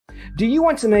Do you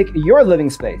want to make your living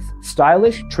space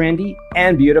stylish, trendy,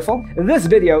 and beautiful? This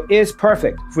video is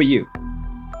perfect for you.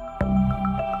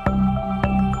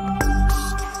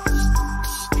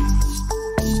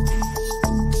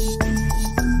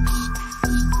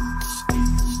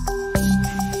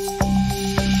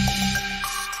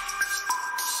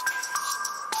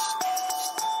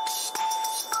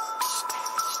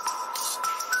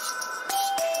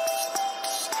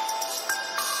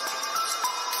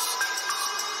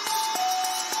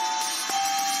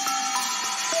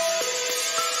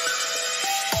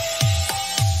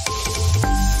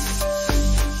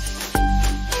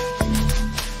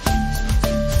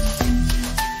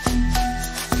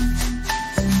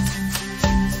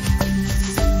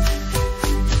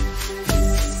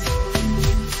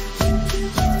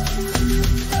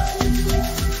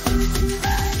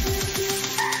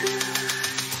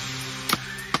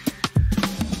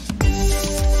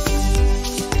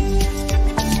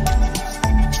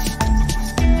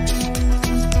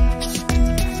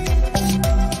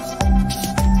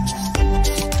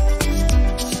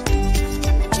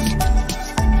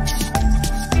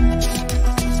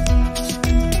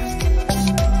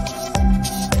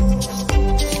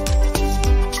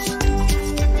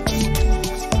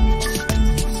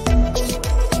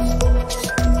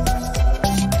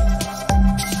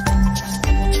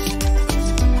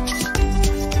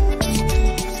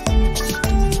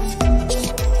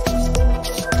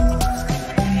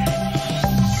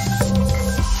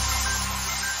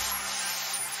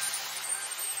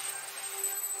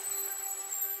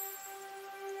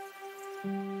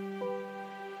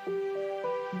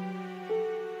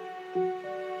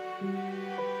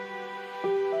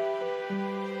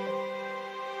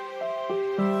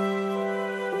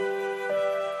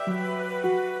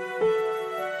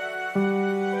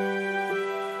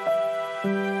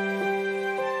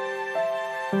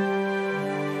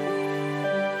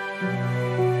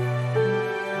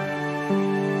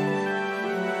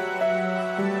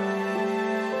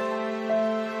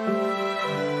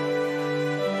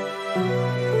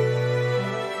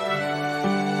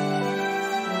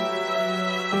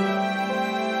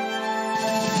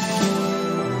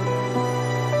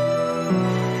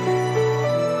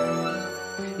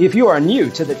 If you are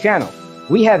new to the channel,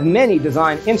 we have many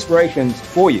design inspirations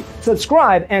for you.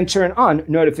 Subscribe and turn on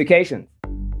notifications.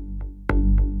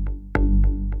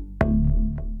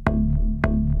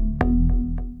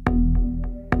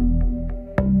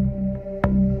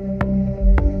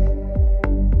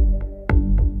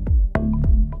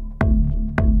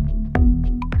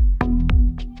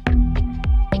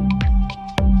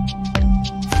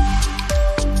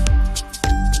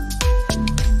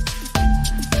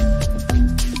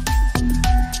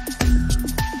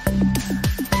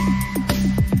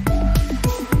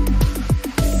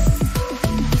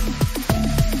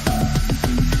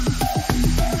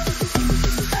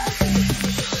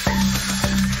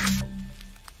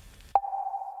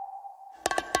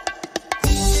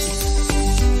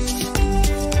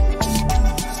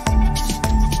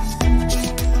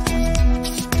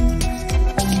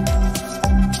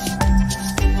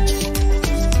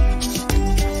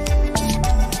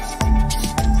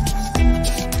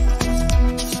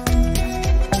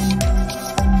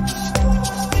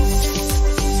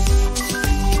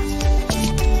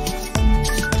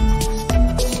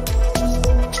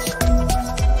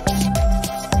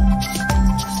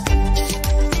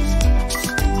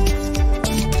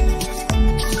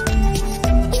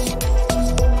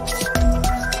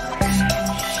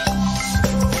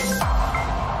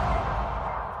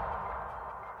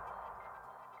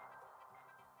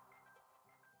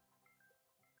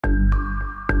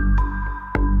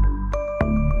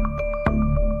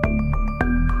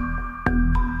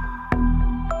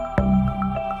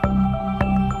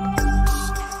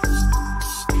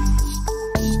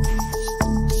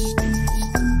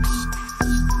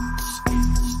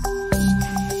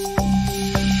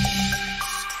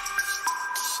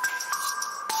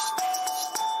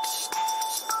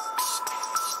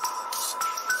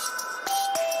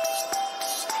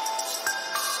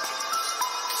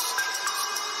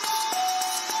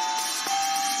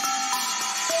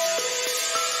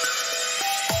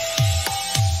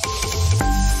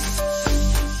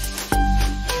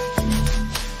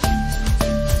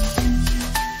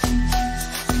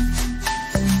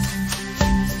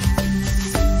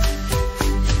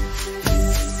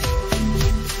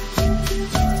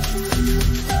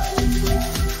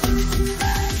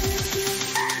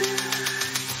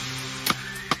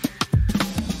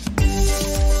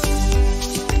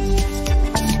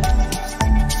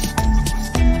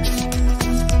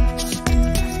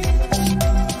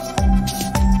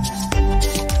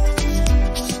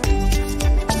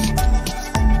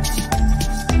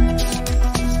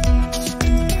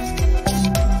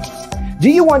 Do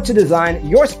you want to design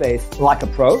your space like a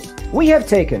pro? We have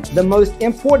taken the most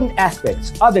important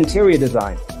aspects of interior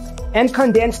design and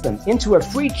condensed them into a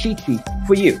free cheat sheet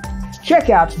for you. Check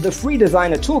out the free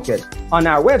designer toolkit on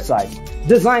our website,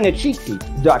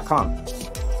 designercheatsheet.com.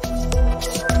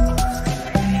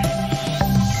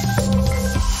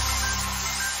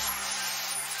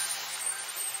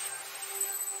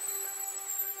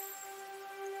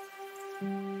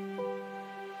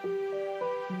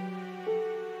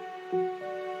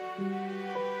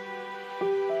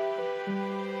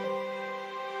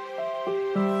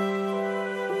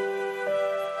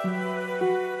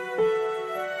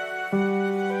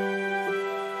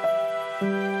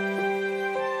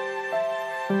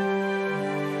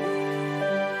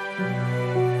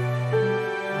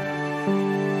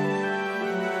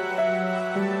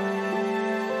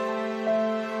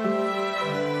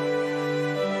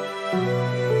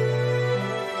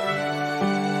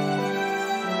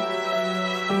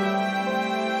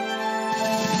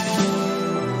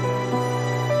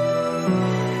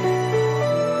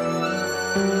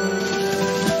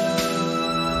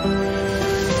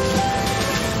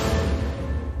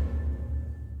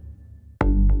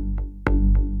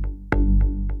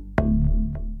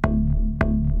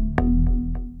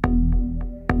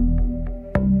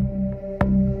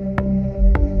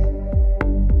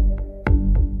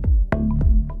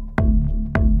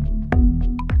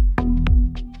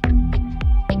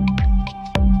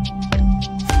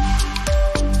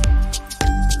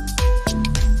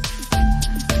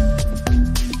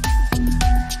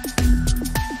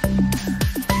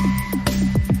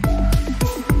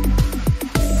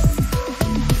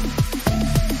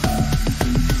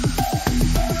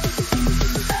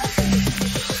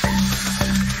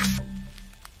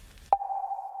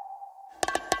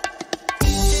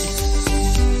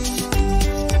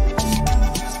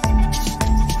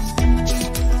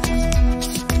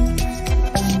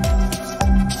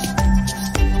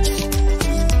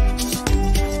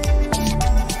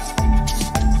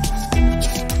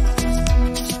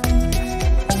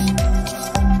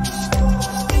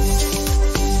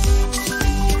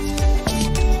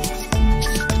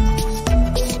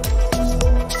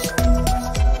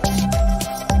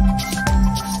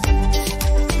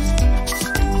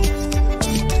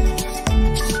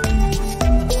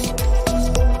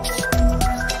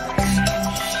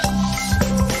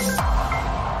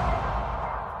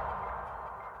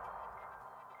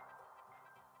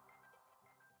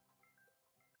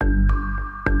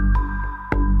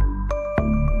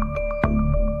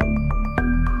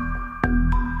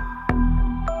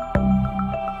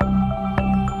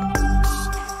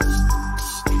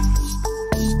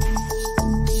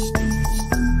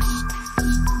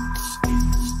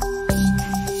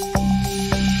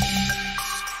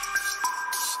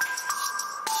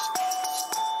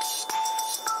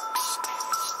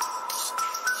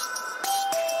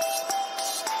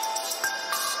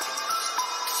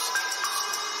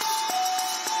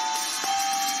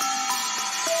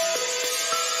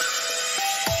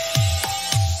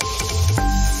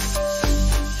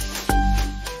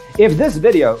 If this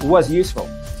video was useful,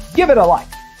 give it a like.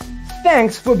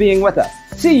 Thanks for being with us.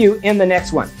 See you in the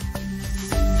next one.